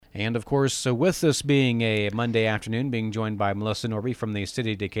And, of course, so with this being a Monday afternoon, being joined by Melissa Norby from the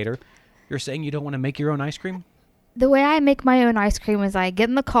City of Decatur, you're saying you don't want to make your own ice cream? The way I make my own ice cream is I get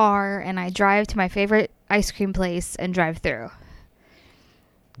in the car and I drive to my favorite ice cream place and drive through.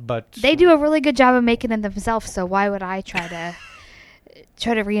 But They do a really good job of making it themselves, so why would I try to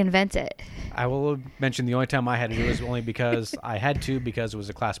reinvent it? I will mention the only time I had to do it was only because I had to, because it was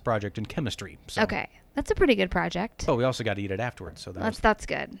a class project in chemistry. So. Okay, that's a pretty good project. Oh, we also got to eat it afterwards. So That's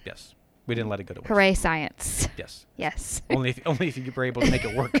good. Yes. We didn't let it go to waste. Hooray, science. Yes. Yes. Only if you were able to make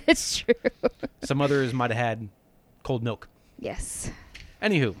it work. It's true. Some others might have had cold milk. Yes.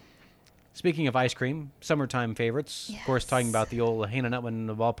 Anywho, speaking of ice cream, summertime favorites. Yes. Of course, talking about the old Hannah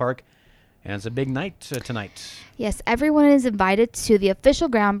Nutman ballpark. And it's a big night tonight. Yes, everyone is invited to the official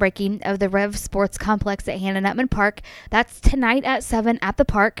groundbreaking of the Rev Sports Complex at Hannah Nutman Park. That's tonight at 7 at the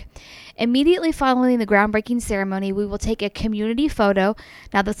park. Immediately following the groundbreaking ceremony, we will take a community photo.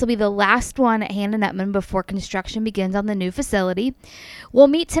 Now, this will be the last one at Hannah Nutman before construction begins on the new facility. We'll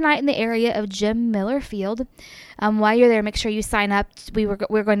meet tonight in the area of Jim Miller Field. While you're there, make sure you sign up. We're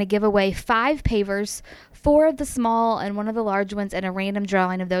going to give away 5 pavers, 4 of the small and 1 of the large ones, and a random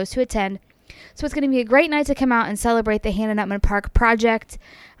drawing of those who attend. So it's going to be a great night to come out and celebrate the Hannah Nutman Park project.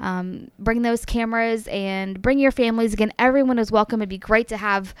 Bring those cameras and bring your families. Again, everyone is welcome. It'd be great to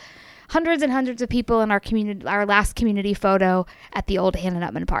have hundreds and hundreds of people in our community, our last community photo at the old Hannah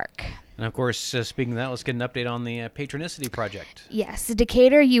Nutman Park. And, of course, speaking of that, let's get an update on the Patronicity Project. Yes,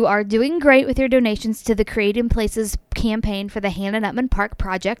 Decatur, you are doing great with your donations to the Creating Places campaign for the Hannah Nutman Park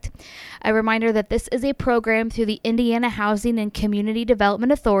project. A reminder that this is a program through the Indiana Housing and Community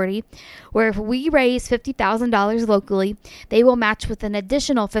Development Authority, where if we raise $50,000 locally, they will match with an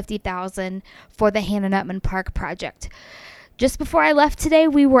additional $50,000 for the Hannah Nutman Park project. Just before I left today,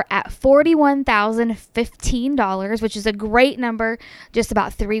 we were at $41,015, which is a great number just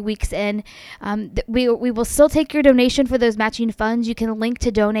about 3 weeks in. We will still take your donation for those matching funds. You can link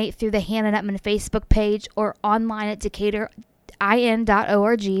to donate through the Hannah Nutman Facebook page or online at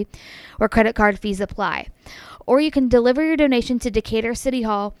DecaturIN.org, where credit card fees apply. Or you can deliver your donation to Decatur City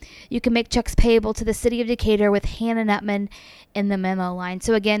Hall. You can make checks payable to the City of Decatur with Hannah Nutman in the memo line.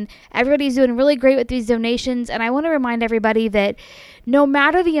 So again, everybody's doing really great with these donations, and I want to remind everybody that no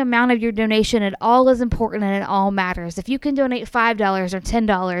matter the amount of your donation, it all is important and it all matters. If you can donate $5 or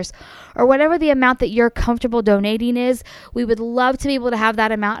 $10 or whatever the amount that you're comfortable donating is, we would love to be able to have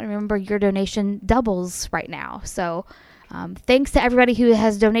that amount. And remember, your donation doubles right now. So thanks to everybody who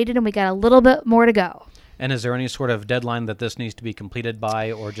has donated, and we got a little bit more to go. And is there any sort of deadline that this needs to be completed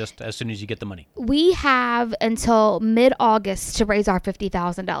by, or just as soon as you get the money? We have until mid-August to raise our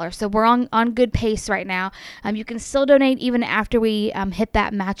 $50,000. So we're on good pace right now. You can still donate even after we hit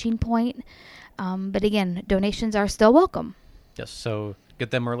that matching point. But again, donations are still welcome. Yes, so get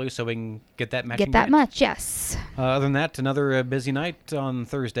them early so we can get that matching Get that grant. much, yes. Other than that, another busy night on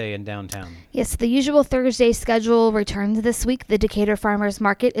Thursday in downtown. Yes, the usual Thursday schedule returns this week. The Decatur Farmers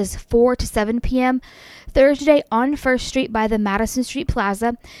Market is 4 to 7 p.m. Thursday on First Street by the Madison Street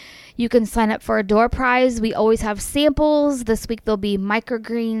Plaza. You can sign up for a door prize. We always have samples. This week there'll be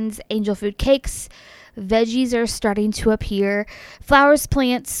microgreens, angel food cakes. Veggies are starting to appear. Flowers,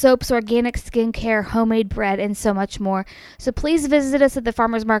 plants, soaps, organic skincare, homemade bread, and so much more. So please visit us at the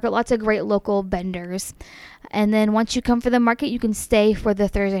Farmers Market. Lots of great local vendors. And then once you come for the market, you can stay for the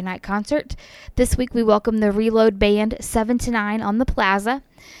Thursday night concert. This week we welcome the Reload Band 7 to 9 on the plaza.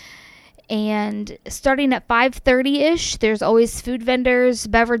 And starting at 5:30-ish, there's always food vendors,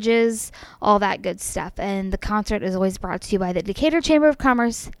 beverages, all that good stuff. And the concert is always brought to you by the Decatur Chamber of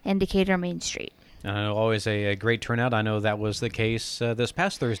Commerce and Decatur Main Street. Always a great turnout. I know that was the case this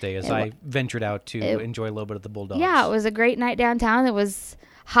past Thursday as I ventured out to enjoy a little bit of the Bulldogs. Yeah, it was a great night downtown. It was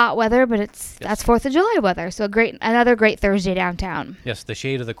hot weather, but that's 4th of July weather. So another great Thursday downtown. Yes, the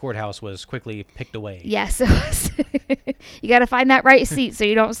shade of the courthouse was quickly picked away. Yes, it was. You got to find that right seat so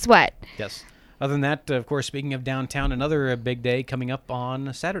you don't sweat. Yes. Other than that, of course, speaking of downtown, another big day coming up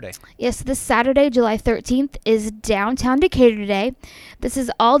on Saturday. Yes, this Saturday, July 13th, is Downtown Decatur Day. This is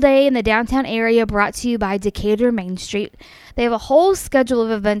all day in the downtown area, brought to you by Decatur Main Street. They have a whole schedule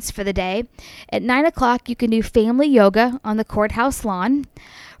of events for the day. At 9 o'clock, you can do family yoga on the courthouse lawn.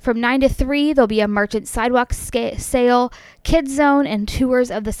 From 9 to 3, there'll be a merchant sidewalk sale, kids zone, and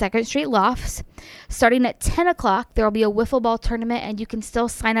tours of the 2nd Street lofts. Starting at 10 o'clock, there will be a wiffle ball tournament, and you can still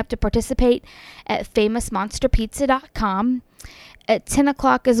sign up to participate at famousmonsterpizza.com. At 10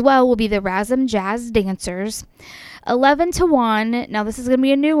 o'clock as well will be the Rasm Jazz Dancers. 11 to 1, now this is going to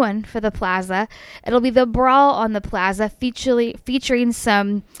be a new one for the plaza. It'll be the Brawl on the plaza, featuring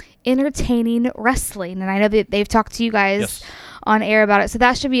some entertaining wrestling. And I know that they've talked to you guys on air about it. So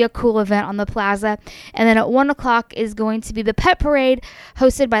that should be a cool event on the plaza. And then at 1 o'clock is going to be the pet parade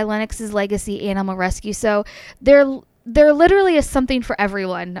hosted by Lennox's Legacy Animal Rescue. So there literally is something for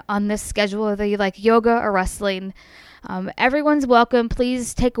everyone on this schedule, whether you like yoga or wrestling. Everyone's welcome.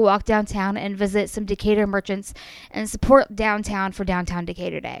 Please take a walk downtown and visit some Decatur merchants and support downtown for Downtown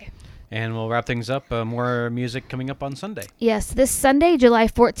Decatur Day. And we'll wrap things up. More music coming up on Sunday. Yes, this Sunday, July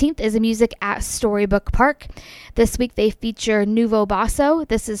 14th, is a music at Storybook Park. This week they feature Nuvo Basso.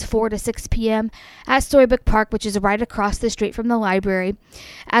 This is 4 to 6 p.m. at Storybook Park, which is right across the street from the library.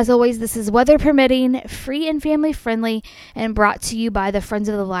 As always, this is weather permitting, free and family friendly, and brought to you by the Friends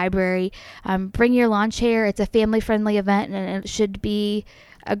of the Library. Bring your lawn chair. It's a family friendly event, and it should be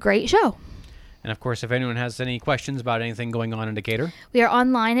a great show. And, of course, if anyone has any questions about anything going on in Decatur, we are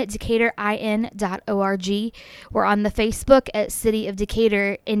online at decatorin.org. We're on the Facebook at City of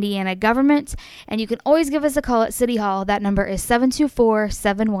Decatur, Indiana Government. And you can always give us a call at City Hall. That number is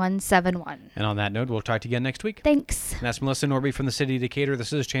 724-7171. And on that note, we'll talk to you again next week. Thanks. And that's Melissa Norby from the City of Decatur.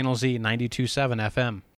 This is Channel Z 92.7 FM.